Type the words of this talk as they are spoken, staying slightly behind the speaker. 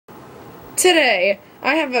Today,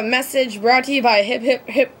 I have a message brought to you by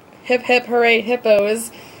Hooray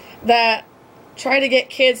Hippos that try to get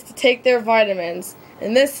kids to take their vitamins.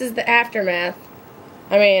 And this is the aftermath.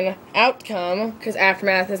 I mean, outcome, because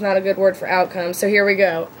aftermath is not a good word for outcome, so here we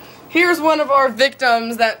go. Here's one of our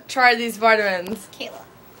victims that tried these vitamins. Kayla.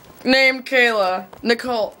 Named Kayla.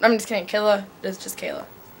 Nicole. I'm just kidding. Kayla is just Kayla.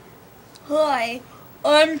 Hi,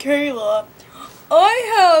 I'm Kayla.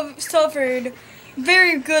 I have suffered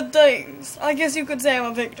very good things. I guess you could say I'm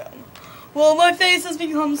a victim. Well, my face has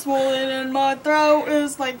become swollen and my throat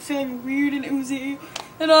is like feeling weird and oozy.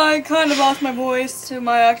 And I kind of lost my voice to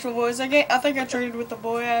my actual voice. I think I traded with the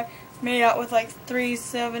boy I made out with like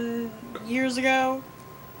 37 years ago.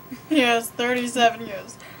 Yes, 37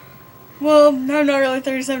 years. Well, I'm not really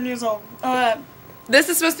 37 years old. This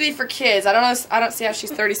is supposed to be for kids. I don't see how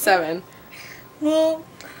she's 37. Well,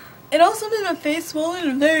 it also made my face swollen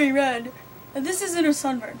and very red. And this isn't a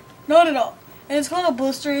sunburn. Not at all. And it's kind of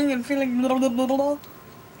blistering and feeling blah, blah, blah, blah.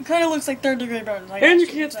 It kind of looks like third-degree burns. And you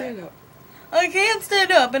can't stand up. I can't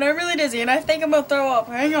stand up, and I'm really dizzy, and I think I'm going to throw up.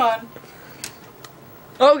 Hang on.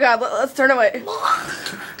 Oh, God. Let's turn away.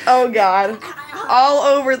 Oh, God. All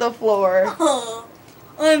over the floor.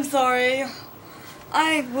 I'm sorry.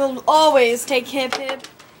 I will always take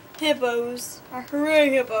Hippos, or Hooray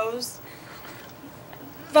Hippos,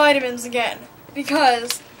 vitamins again,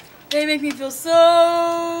 because they make me feel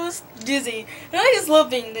so dizzy. And I just love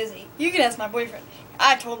being dizzy. You can ask my boyfriend.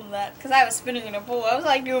 I told him that because I was spinning in a pool. I was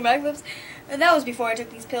like doing backflips. And that was before I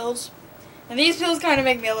took these pills. And these pills kind of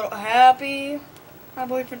make me a little happy. My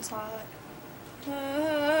boyfriend's hot.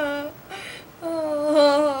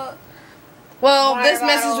 Well, this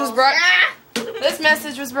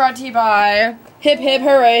message was brought to you by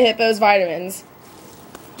Hooray Hippos vitamins.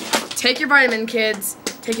 Take your vitamin, kids.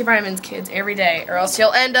 Take your vitamins, kids, every day, or else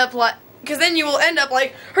you'll end up like, because then you will end up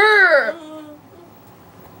like her.